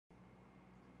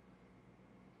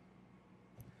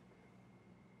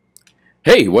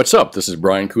Hey, what's up? This is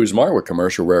Brian Kuzmar with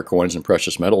Commercial Rare Coins and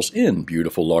Precious Metals in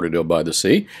beautiful Lauderdale by the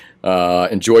Sea.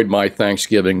 Enjoyed my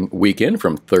Thanksgiving weekend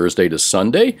from Thursday to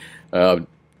Sunday.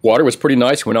 Water was pretty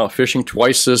nice. Went out fishing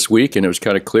twice this week, and it was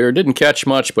kind of clear. Didn't catch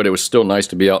much, but it was still nice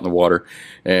to be out in the water.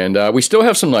 And we still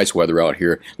have some nice weather out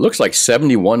here. It looks like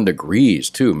 71 degrees,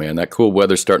 too, man. That cool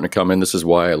weather's starting to come in. This is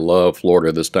why I love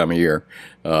Florida this time of year.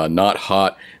 Not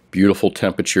hot. Beautiful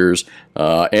temperatures,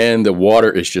 and the water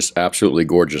is just absolutely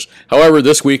gorgeous. However,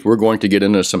 this week we're going to get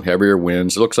into some heavier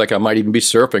winds. It looks like I might even be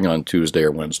surfing on Tuesday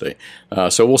or Wednesday.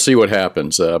 So we'll see what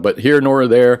happens. But here nor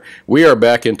there, we are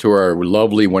back into our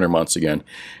lovely winter months again.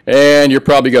 And you're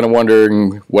probably going to wonder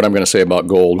what I'm going to say about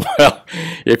gold. Well,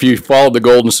 if you followed the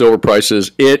gold and silver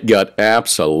prices, it got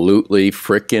absolutely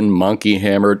freaking monkey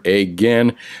hammered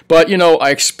again. But, you know,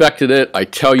 I expected it. I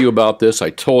tell you about this.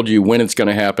 I told you when it's going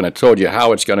to happen. I told you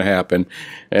how it's going to happen.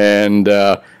 And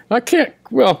I can't,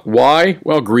 well, why?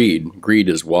 Well, greed. Greed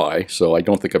is why. So I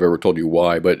don't think I've ever told you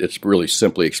why, but it's really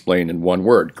simply explained in one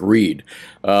word, greed.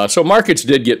 So markets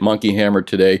did get monkey hammered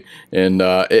today, and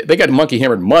they got monkey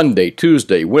hammered Monday,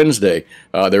 Tuesday, Wednesday.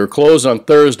 They were closed on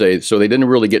Thursday, so they didn't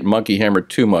really get monkey hammered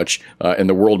too much in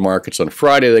the world markets. On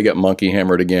Friday, they got monkey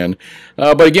hammered again.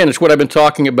 But again, it's what I've been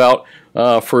talking about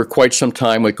for quite some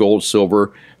time with gold,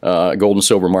 silver, gold and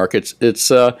silver markets. It's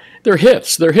they're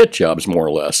hits. They're hit jobs, more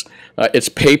or less. It's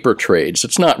paper trades.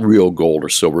 It's not real gold or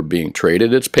silver being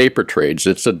traded. It's paper trades.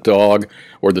 It's a dog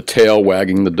or the tail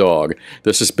wagging the dog.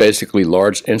 This is basically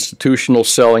large institutional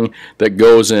selling that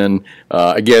goes in.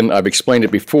 Again, I've explained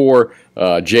it before.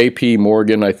 J.P.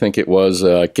 Morgan, I think it was.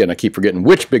 Again, I keep forgetting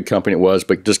which big company it was,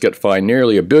 but just got fined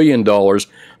nearly $1 billion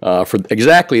for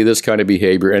exactly this kind of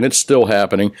behavior, and it's still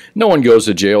happening. No one goes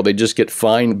to jail. They just get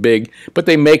fined big, but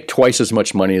they make twice as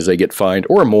much money as they get fined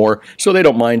or more, so they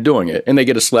don't mind doing it. And they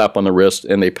get a slap on the wrist,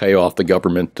 and they pay off the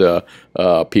government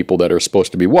people that are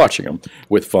supposed to be watching them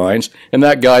with fines. And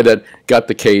that guy that got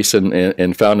the case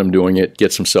and found him doing it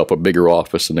gets himself a bigger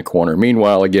office in the corner.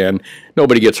 Meanwhile, again,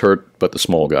 nobody gets hurt but the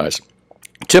small guys.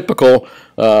 Typical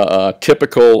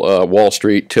Wall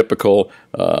Street, typical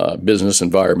business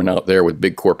environment out there with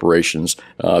big corporations.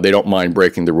 They don't mind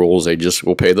breaking the rules. They just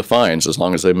will pay the fines. As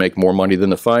long as they make more money than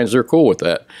the fines, they're cool with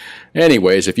that.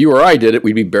 Anyways, if you or I did it,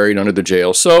 we'd be buried under the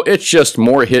jail. So it's just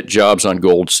more hit jobs on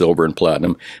gold, silver, and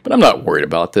platinum. But I'm not worried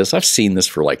about this. I've seen this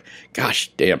for like,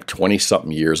 gosh damn,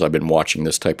 20-something years I've been watching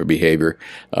this type of behavior.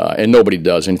 And nobody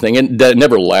does anything. And that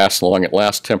never lasts long. It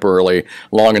lasts temporarily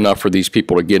long enough for these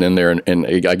people to get in there and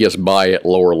I guess buy at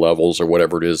lower levels or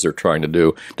whatever it is they're trying to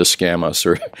do to scam us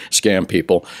or scam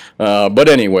people. But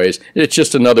anyways, it's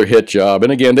just another hit job.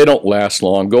 And again, they don't last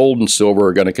long. Gold and silver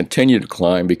are going to continue to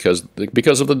climb because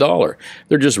of the dollar.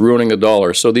 They're just ruining the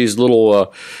dollar. So these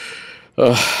little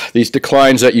these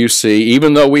declines that you see,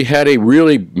 even though we had a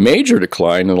really major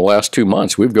decline in the last 2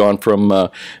 months, we've gone from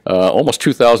almost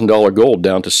 $2,000 gold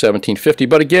down to $1,750.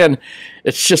 But again,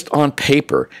 it's just on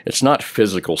paper. It's not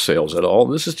physical sales at all.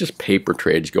 This is just paper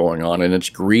trades going on, and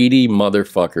it's greedy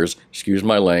motherfuckers. Excuse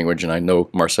my language, and I know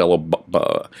Marcelo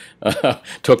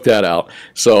took that out.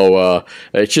 So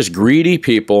it's just greedy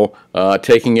people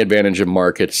taking advantage of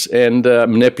markets and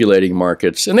manipulating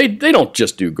markets. And they don't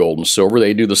just do gold and silver.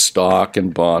 They do the stock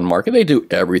and bond market. They do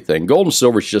everything. Gold and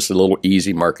silver is just a little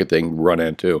easy market they can run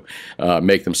into,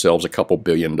 make themselves a couple $1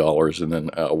 billion and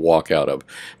then walk out of.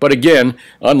 But again,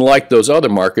 unlike those other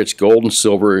markets, gold and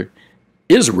silver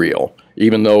is real,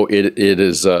 even though it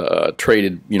is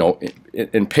traded, you know,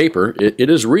 in paper. It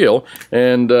is real,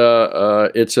 and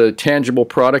it's a tangible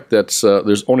product that's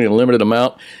there's only a limited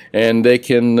amount, and they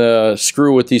can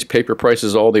screw with these paper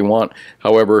prices all they want.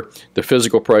 However, the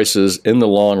physical prices in the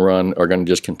long run are going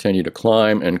to just continue to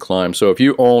climb and climb. So if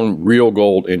you own real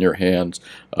gold in your hands,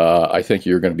 I think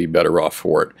you're going to be better off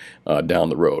for it down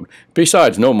the road.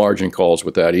 Besides, no margin calls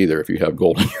with that either if you have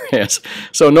gold in your hands.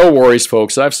 So no worries,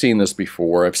 folks. I've seen this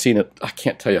before. I've seen it. I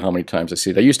can't tell you how many times I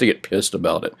see it. I used to get pissed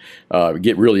about it.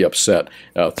 Get really upset,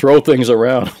 throw things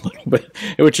around a little bit,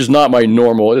 which is not my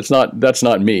normal. That's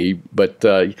not me. But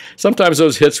sometimes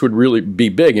those hits would really be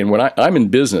big. And when I'm in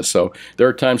business, so there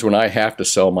are times when I have to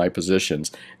sell my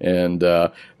positions. And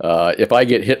if I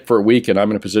get hit for a week and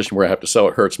I'm in a position where I have to sell,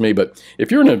 it hurts me. But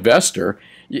if you're an investor,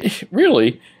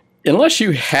 really, unless you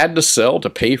had to sell to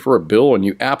pay for a bill and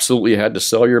you absolutely had to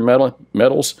sell your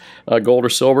metals, gold or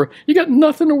silver, you got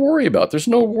nothing to worry about. There's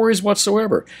no worries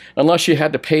whatsoever. Unless you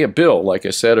had to pay a bill, like I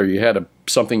said, or you had to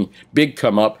something big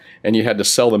come up and you had to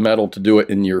sell the metal to do it,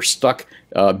 and you're stuck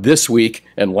this week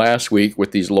and last week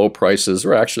with these low prices,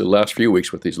 or actually the last few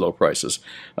weeks with these low prices.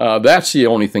 That's the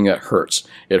only thing that hurts.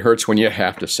 It hurts when you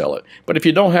have to sell it. But if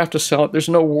you don't have to sell it, there's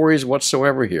no worries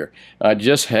whatsoever here.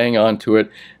 Just hang on to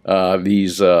it.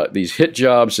 These hit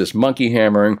jobs, this monkey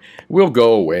hammering, will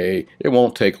go away. It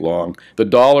won't take long. The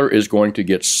dollar is going to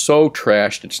get so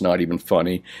trashed it's not even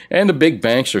funny. And the big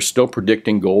banks are still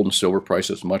predicting gold and silver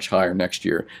prices much higher next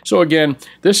year. So again,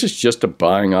 this is just a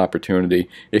buying opportunity.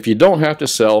 If you don't have to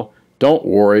sell, don't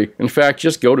worry. In fact,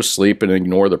 just go to sleep and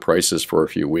ignore the prices for a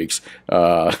few weeks.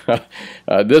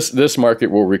 This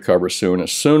market will recover soon.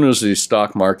 As soon as the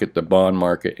stock market, the bond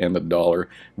market, and the dollar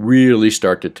really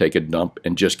start to take a dump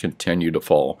and just continue to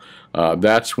fall,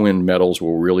 that's when metals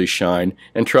will really shine.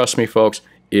 And trust me, folks,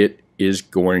 it is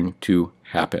going to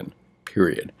happen,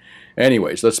 period.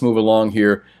 Anyways, let's move along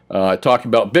here. Talking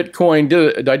about Bitcoin.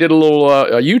 I did a little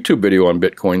YouTube video on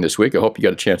Bitcoin this week. I hope you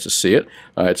got a chance to see it.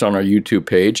 It's on our YouTube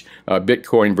page,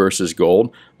 Bitcoin versus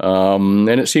gold. And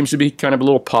it seems to be kind of a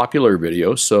little popular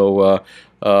video. So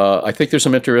I think there's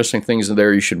some interesting things in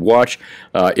there you should watch.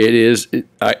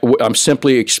 I'm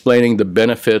simply explaining the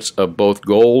benefits of both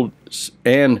gold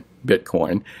and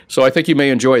Bitcoin. So I think you may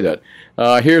enjoy that.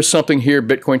 Here's something here.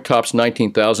 Bitcoin tops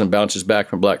 19,000, bounces back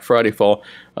from Black Friday fall.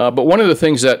 But one of the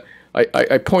things that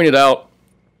I pointed out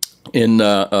in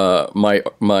my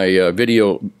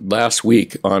video last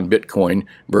week on Bitcoin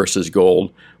versus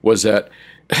gold was that,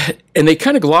 and they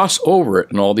kind of gloss over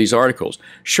it in all these articles.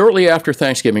 Shortly after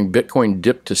Thanksgiving, Bitcoin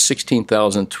dipped to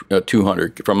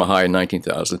 16,200 from a high of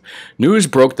 19,000. News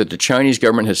broke that the Chinese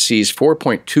government has seized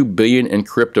 $4.2 billion in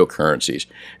cryptocurrencies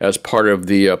as part of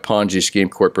the Ponzi scheme,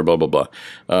 corporate blah, blah,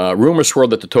 blah. Rumors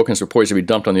swirled that the tokens were poised to be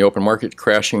dumped on the open market,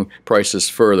 crashing prices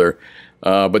further.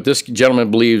 But this gentleman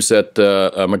believes that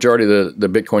a majority of the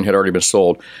Bitcoin had already been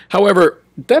sold. However,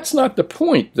 that's not the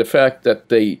point, the fact that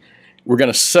they were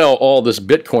going to sell all this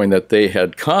Bitcoin that they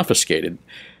had confiscated.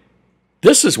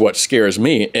 This is what scares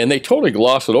me, and they totally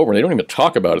gloss it over, and they don't even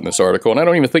talk about it in this article, and I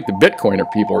don't even think the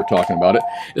Bitcoiner people are talking about it,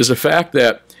 is the fact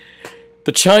that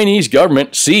the Chinese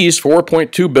government seized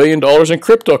 $4.2 billion in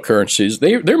cryptocurrencies.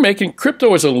 They're making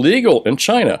crypto is illegal in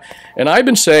China. And I've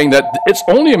been saying that it's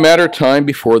only a matter of time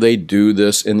before they do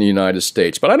this in the United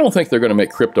States. But I don't think they're going to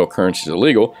make cryptocurrencies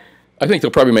illegal. I think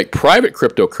they'll probably make private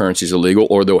cryptocurrencies illegal,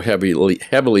 or they'll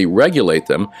heavily regulate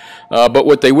them. But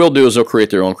what they will do is they'll create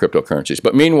their own cryptocurrencies.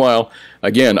 But meanwhile,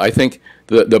 again, I think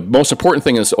the most important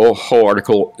thing in this whole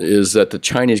article is that the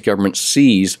Chinese government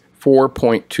seized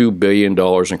 $4.2 billion in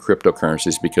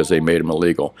cryptocurrencies because they made them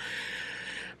illegal.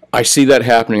 I see that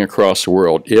happening across the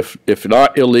world. If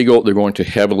not illegal, they're going to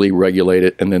heavily regulate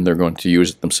it, and then they're going to use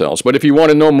it themselves. But if you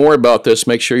want to know more about this,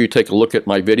 make sure you take a look at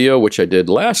my video, which I did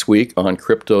last week on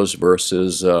cryptos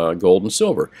versus gold and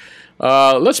silver.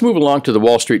 Let's move along to the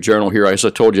Wall Street Journal here. As I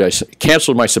told you, I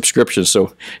canceled my subscription,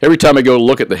 so every time I go to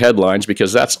look at the headlines,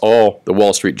 because that's all the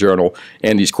Wall Street Journal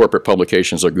and these corporate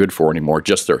publications are good for anymore,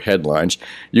 just their headlines.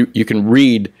 You can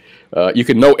read, you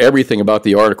can know everything about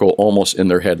the article almost in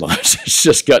their headlines. It's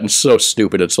just gotten so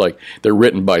stupid. It's like they're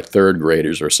written by third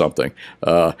graders or something.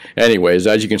 Anyways,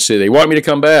 as you can see, they want me to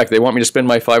come back. They want me to spend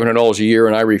my $500 a year,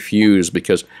 and I refuse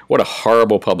because what a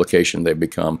horrible publication they've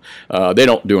become. They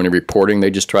don't do any reporting. They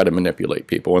just try to manipulate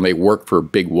people, and they work for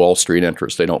big Wall Street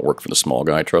interests. They don't work for the small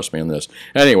guy. Trust me on this.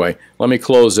 Anyway, let me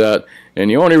close that. And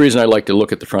the only reason I like to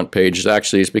look at the front page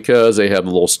is because they have a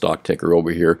little stock ticker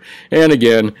over here. And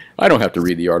again, I don't have to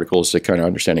read the articles to kind of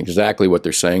understand exactly what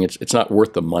they're saying. It's not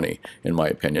worth the money, in my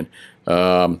opinion.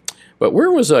 But where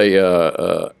was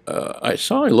I? I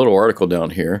saw a little article down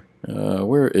here.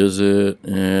 Where is it?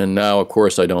 And now, of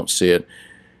course, I don't see it.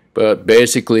 But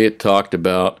basically, it talked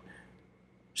about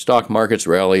stock market's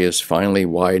rally is finally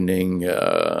widening.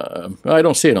 I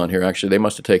don't see it on here, actually. They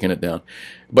must have taken it down.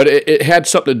 But it had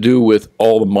something to do with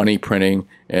all the money printing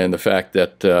and the fact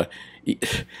that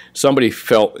somebody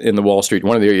felt in the Wall Street,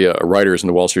 one of the writers in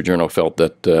the Wall Street Journal felt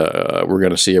that we're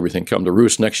going to see everything come to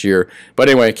roost next year. But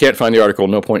anyway, I can't find the article.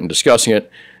 No point in discussing it.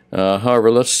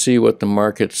 However, let's see what the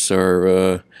markets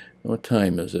are. What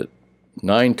time is it?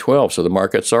 9:12, so the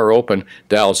markets are open.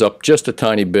 Dow's up just a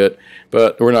tiny bit,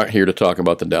 but we're not here to talk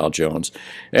about the Dow Jones.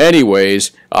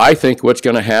 Anyways, I think what's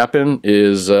going to happen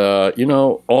is, you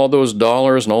know, all those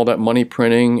dollars and all that money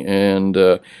printing and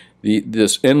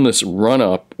this endless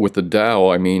run-up with the Dow,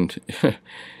 I mean,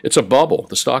 it's a bubble.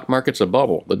 The stock market's a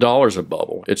bubble. The dollar's a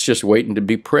bubble. It's just waiting to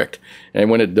be pricked. And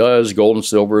when it does, gold and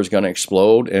silver is going to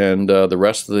explode, and the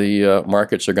rest of the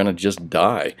markets are going to just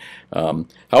die.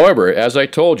 However, as I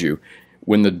told you,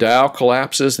 when the Dow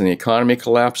collapses and the economy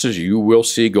collapses, you will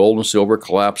see gold and silver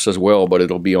collapse as well, but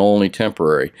it'll be only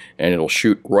temporary, and it'll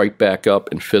shoot right back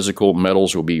up, and physical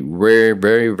metals will be very,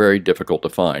 very, very difficult to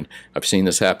find. I've seen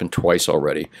this happen twice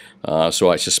already, so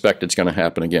I suspect it's going to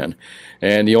happen again.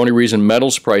 And the only reason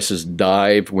metals prices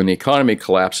dive when the economy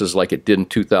collapses like it did in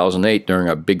 2008 during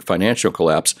a big financial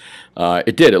collapse,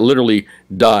 it did. It literally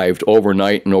dived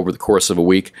overnight and over the course of a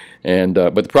week. And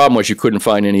but the problem was you couldn't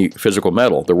find any physical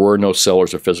metal. There were no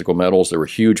sellers of physical metals. There were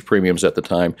huge premiums at the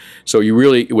time. So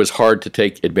it was hard to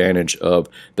take advantage of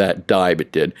that dive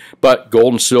it did. But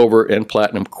gold and silver and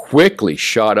platinum quickly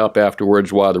shot up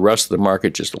afterwards while the rest of the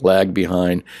market just lagged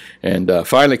behind and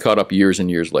finally caught up years and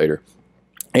years later.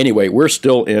 Anyway, we're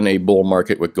still in a bull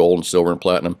market with gold and silver and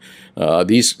platinum.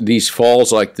 These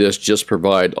falls like this just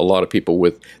provide a lot of people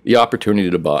with the opportunity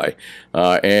to buy.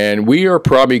 And we are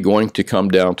probably going to come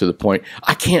down to the point,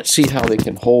 I can't see how they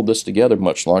can hold this together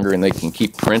much longer and they can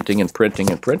keep printing and printing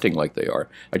and printing like they are.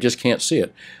 I just can't see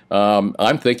it.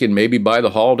 I'm thinking maybe by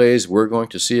the holidays we're going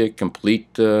to see a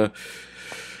complete...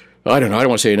 I don't know, I don't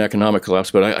want to say an economic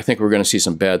collapse, but I think we're going to see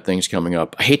some bad things coming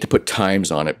up. I hate to put times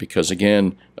on it because,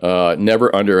 again,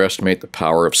 never underestimate the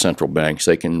power of central banks.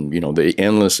 They can, they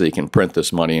endlessly can print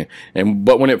this money.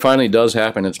 But when it finally does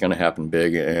happen, it's going to happen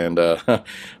big. And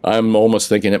I'm almost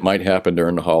thinking it might happen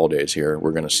during the holidays here.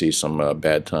 We're going to see some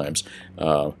bad times.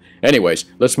 Anyways,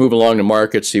 let's move along to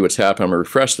markets, see what's happening. I'm going to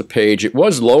refresh the page. It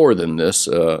was lower than this.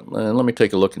 And let me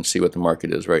take a look and see what the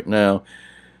market is right now.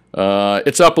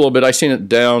 It's up a little bit. I've seen it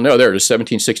down. No, there it is,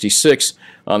 1766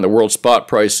 on the world spot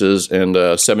prices and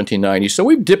 1790. So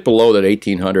we've dipped below that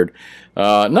 1800.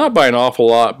 Not by an awful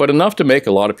lot, but enough to make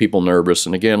a lot of people nervous.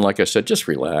 And again, like I said, just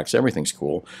relax. Everything's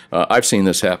cool. I've seen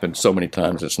this happen so many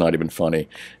times, it's not even funny.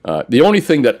 The only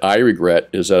thing that I regret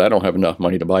is that I don't have enough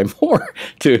money to buy more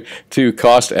to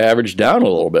cost average down a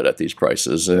little bit at these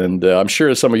prices. And I'm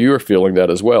sure some of you are feeling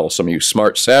that as well. Some of you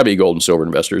smart, savvy gold and silver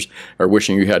investors are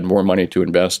wishing you had more money to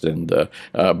invest and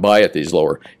buy at these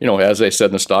lower. As I said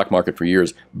in the stock market for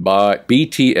years, buy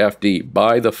BTFD,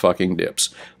 buy the fucking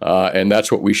dips. And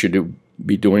that's what we should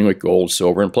be doing with gold,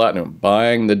 silver, and platinum,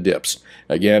 buying the dips.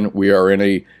 Again, we are in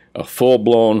a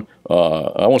full-blown,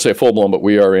 I won't say full-blown, but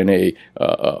we are in a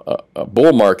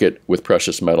bull market with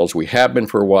precious metals. We have been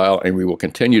for a while, and we will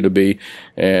continue to be.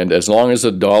 And as long as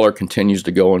the dollar continues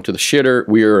to go into the shitter,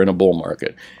 we are in a bull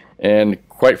market. And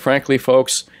quite frankly,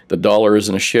 folks, the dollar is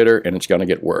in a shitter, and it's going to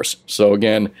get worse. So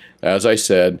again, as I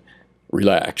said,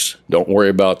 relax. Don't worry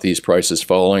about these prices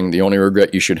falling. The only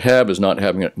regret you should have is not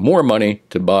having more money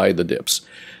to buy the dips.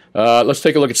 Let's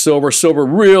take a look at silver. Silver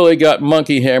really got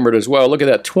monkey hammered as well. Look at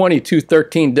that,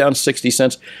 22.13 down 60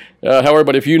 cents. However,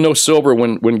 but if you know silver,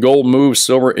 when gold moves,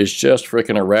 silver is just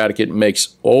freaking erratic. It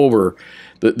makes over.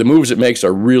 The moves it makes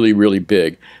are really, really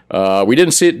big. We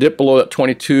didn't see it dip below that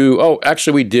 22. Oh,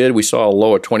 actually we did. We saw a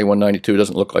low at 21.92. It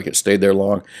doesn't look like it stayed there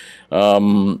long.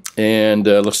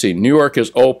 Let's see, New York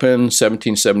is open,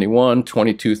 1771,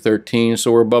 22.13,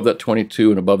 so we're above that 22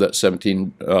 and above that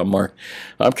 17 mark.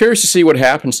 I'm curious to see what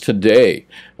happens today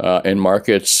in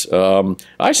markets.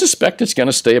 I suspect it's going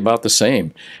to stay about the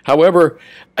same. However,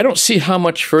 I don't see how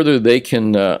much further they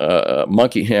can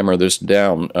monkey hammer this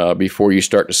down before you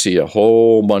start to see a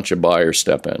whole bunch of buyers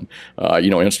step in,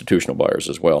 institutional buyers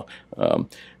as well.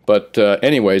 But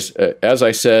anyways, as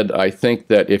I said, I think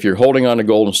that if you're holding on to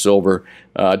gold and silver,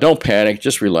 don't panic,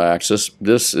 just relax.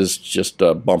 This is just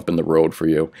a bump in the road for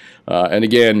you. And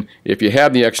again, if you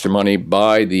have the extra money,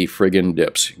 buy the friggin'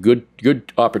 dips.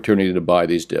 Good opportunity to buy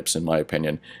these dips, in my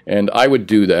opinion. And I would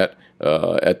do that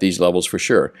at these levels for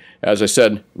sure. As I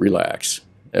said, relax.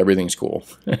 Everything's cool.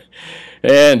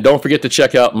 And don't forget to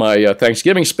check out my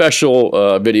Thanksgiving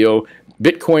special video,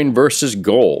 Bitcoin versus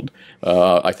gold.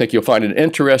 I think you'll find it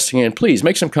interesting, and please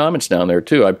make some comments down there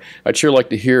too. I'd sure like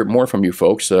to hear more from you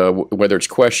folks, whether it's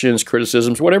questions,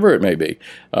 criticisms, whatever it may be.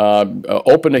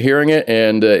 Open to hearing it,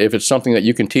 and if it's something that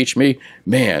you can teach me,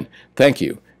 man, thank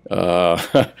you.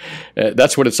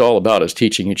 That's what it's all about, is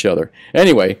teaching each other.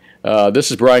 Anyway, this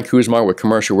is Brian Kuzmar with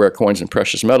Commercial Rare Coins and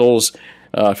Precious Metals.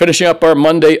 Finishing up our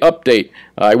Monday update.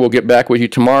 I will get back with you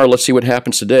tomorrow. Let's see what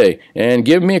happens today. And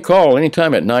give me a call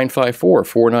anytime at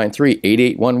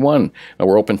 954-493-8811.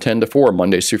 We're open 10 to 4,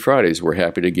 Mondays through Fridays. We're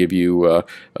happy to give you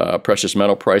precious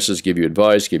metal prices, give you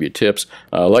advice, give you tips,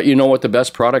 let you know what the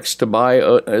best products to buy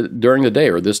during the day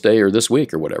or this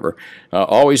week or whatever.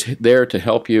 Always there to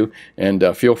help you, and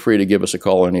feel free to give us a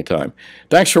call anytime.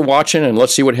 Thanks for watching, and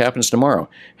let's see what happens tomorrow.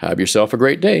 Have yourself a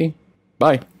great day.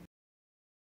 Bye.